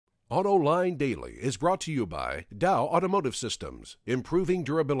Autoline Daily is brought to you by Dow Automotive Systems, improving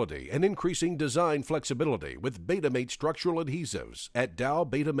durability and increasing design flexibility with Betamate structural adhesives at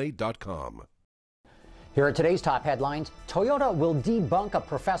dowbetamate.com. Here are today's top headlines. Toyota will debunk a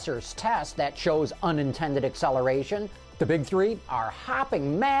professor's test that shows unintended acceleration. The big three are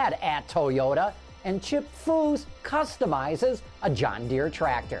hopping mad at Toyota. And Chip Foose customizes a John Deere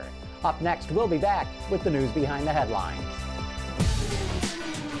tractor. Up next, we'll be back with the news behind the headlines.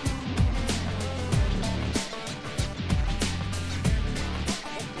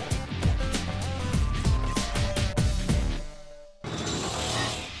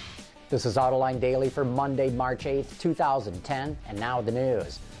 This is Autoline Daily for Monday, March 8th, 2010, and now the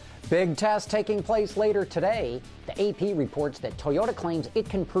news. Big test taking place later today. The AP reports that Toyota claims it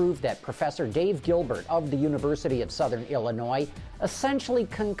can prove that Professor Dave Gilbert of the University of Southern Illinois essentially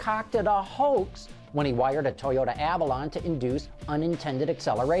concocted a hoax when he wired a Toyota Avalon to induce unintended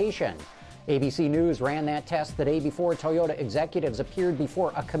acceleration. ABC News ran that test the day before Toyota executives appeared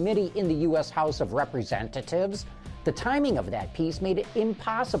before a committee in the U.S. House of Representatives. The timing of that piece made it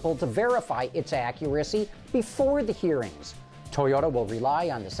impossible to verify its accuracy before the hearings. Toyota will rely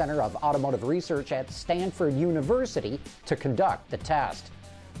on the Center of Automotive Research at Stanford University to conduct the test.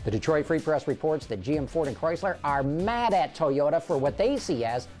 The Detroit Free Press reports that GM, Ford, and Chrysler are mad at Toyota for what they see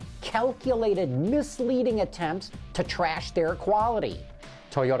as calculated, misleading attempts to trash their quality.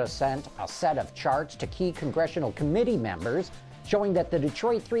 Toyota sent a set of charts to key congressional committee members showing that the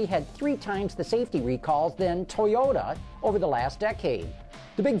Detroit 3 had 3 times the safety recalls than Toyota over the last decade.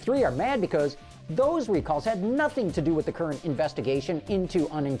 The big three are mad because those recalls had nothing to do with the current investigation into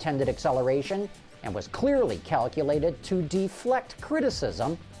unintended acceleration and was clearly calculated to deflect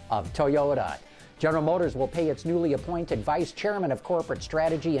criticism of Toyota. General Motors will pay its newly appointed Vice Chairman of Corporate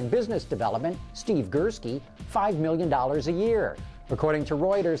Strategy and Business Development, Steve Gursky, $5 million a year. According to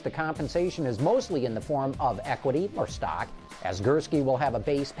Reuters, the compensation is mostly in the form of equity or stock, as Gursky will have a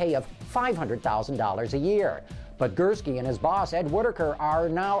base pay of $500,000 a year. But Gursky and his boss, Ed Whitaker, are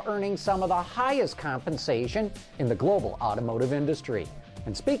now earning some of the highest compensation in the global automotive industry.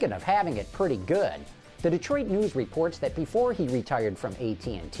 And speaking of having it pretty good, the Detroit News reports that before he retired from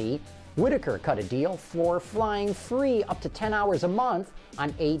AT&T, Whitaker cut a deal for flying free up to 10 hours a month on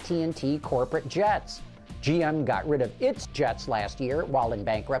AT&T corporate jets. GM got rid of its jets last year while in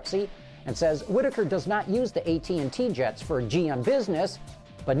bankruptcy and says Whitaker does not use the AT&T jets for GM business,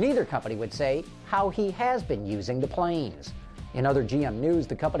 but neither company would say how he has been using the planes. In other GM news,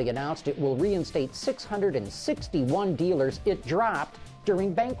 the company announced it will reinstate 661 dealers it dropped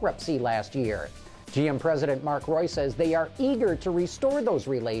during bankruptcy last year. GM President Mark Roy says they are eager to restore those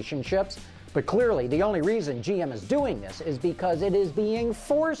relationships, but clearly the only reason GM is doing this is because it is being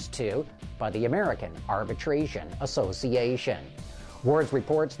forced to by the American Arbitration Association. Wards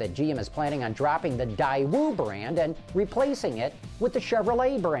reports that GM is planning on dropping the Daewoo brand and replacing it with the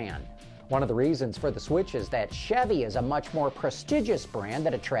Chevrolet brand. One of the reasons for the switch is that Chevy is a much more prestigious brand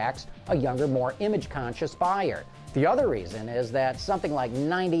that attracts a younger, more image-conscious buyer. The other reason is that something like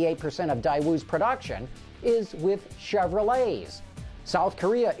 98% of Daewoo's production is with Chevrolets. South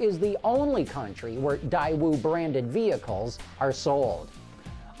Korea is the only country where Daewoo-branded vehicles are sold.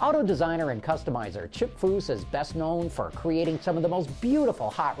 Auto designer and customizer Chip Foose is best known for creating some of the most beautiful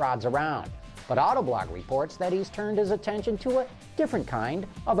hot rods around. But Autoblog reports that he's turned his attention to a different kind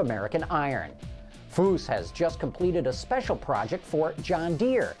of American iron. Foose has just completed a special project for John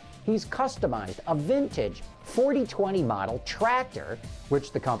Deere. He's customized a vintage 4020 model tractor,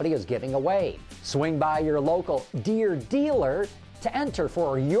 which the company is giving away. Swing by your local Deere dealer to enter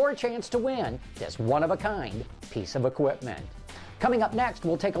for your chance to win this one-of-a-kind piece of equipment. Coming up next,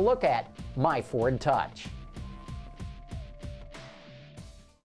 we'll take a look at MyFord Touch.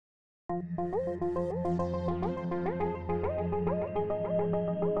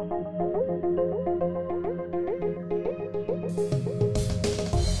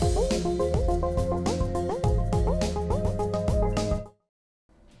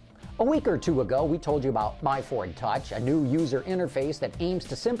 A week or two ago, we told you about MyFord Touch, a new user interface that aims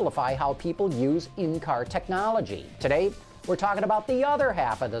to simplify how people use in-car technology. Today, we're talking about the other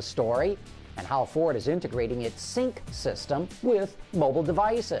half of the story and how Ford is integrating its sync system with mobile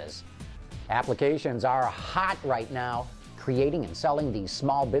devices. Applications are hot right now. Creating and selling these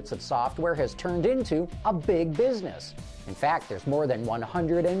small bits of software has turned into a big business. In fact, there's more than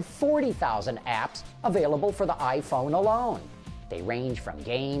 140,000 apps available for the iPhone alone. They range from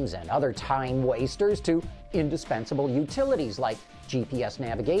games and other time wasters to indispensable utilities like GPS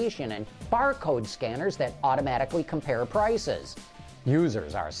navigation and barcode scanners that automatically compare prices.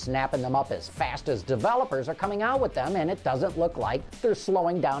 Users are snapping them up as fast as developers are coming out with them, and it doesn't look like they're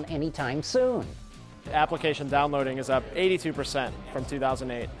slowing down anytime soon. Application downloading is up 82% from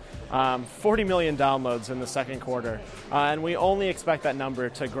 2008. 40 million downloads in the second quarter, and we only expect that number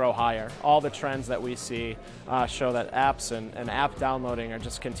to grow higher. All the trends that we see show that apps and app downloading are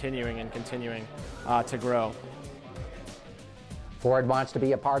just continuing to grow. Ford wants to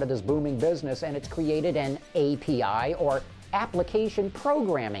be a part of this booming business, and it's created an API, or application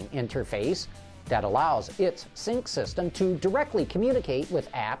programming interface, that allows its sync system to directly communicate with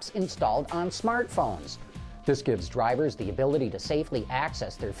apps installed on smartphones. This gives drivers the ability to safely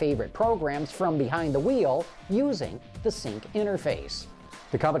access their favorite programs from behind the wheel using the sync interface.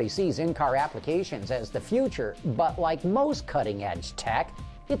 The company sees in-car applications as the future, but like most cutting-edge tech,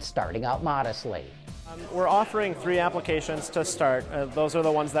 it's starting out modestly. We're offering 3 applications to start. Those are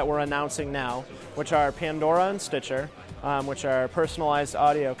the ones that we're announcing now, which are Pandora and Stitcher, which are personalized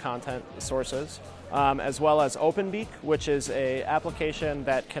audio content sources, as well as OpenBeak, which is an application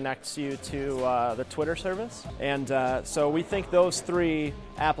that connects you to the Twitter service. And so we think those 3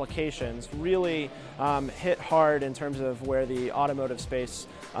 applications really hit hard in terms of where the automotive space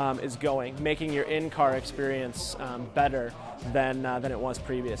is going, making your in-car experience better than it was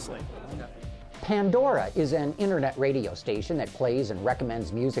previously. Pandora is an internet radio station that plays and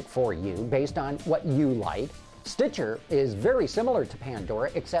recommends music for you based on what you like. Stitcher is very similar to Pandora,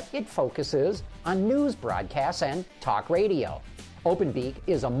 except it focuses on news broadcasts and talk radio. OpenBeak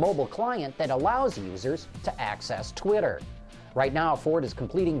is a mobile client that allows users to access Twitter. Right now, Ford is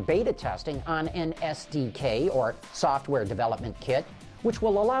completing beta testing on an SDK, or software development kit, which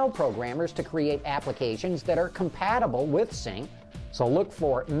will allow programmers to create applications that are compatible with Sync. So look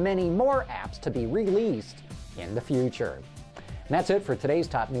for many more apps to be released in the future. And that's it for today's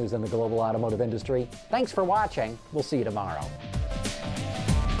top news in the global automotive industry. Thanks for watching. We'll see you tomorrow.